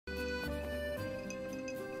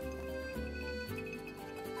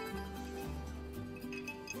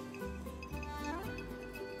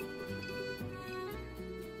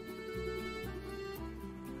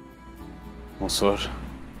بونسوار.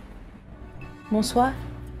 بونسوار.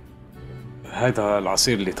 هيدا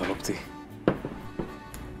العصير اللي طلبتيه.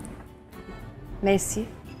 ميرسي.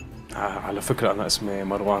 على فكرة أنا اسمي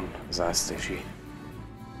مروان إذا عايزتي شيء.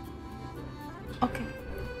 أوكي.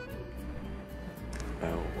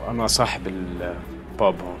 وأنا صاحب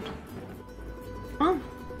الباب هون.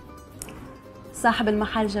 صاحب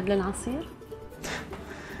المحل جاب لي العصير؟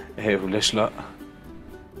 إيه وليش لا؟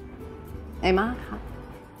 إيه معك حق،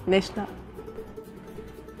 ليش لا؟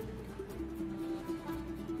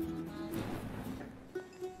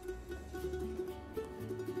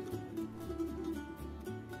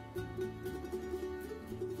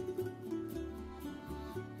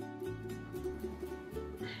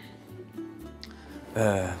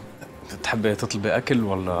 بتحبي تطلبي أكل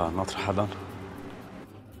ولا ناطر حدا؟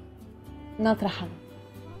 ناطرة حدا.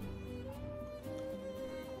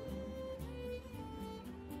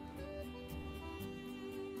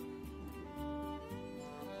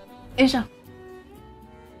 إجا.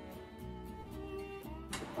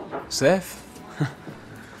 سيف؟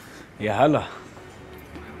 يا هلا.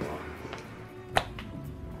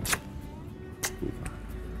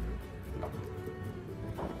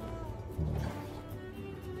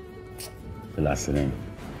 على السلامة.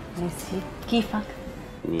 ميرسي. كيفك؟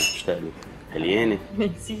 اني مشتاق لك. هليانة.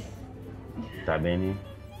 ميرسي. تعبانة؟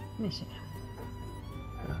 ماشي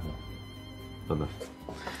الحال. تفضل.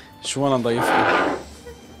 شو أنا نضيفكم؟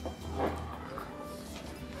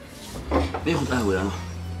 باخد قهوة أنا.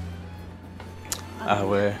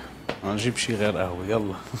 قهوة؟ أنا نجيب شي غير قهوة،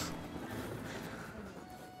 يلا.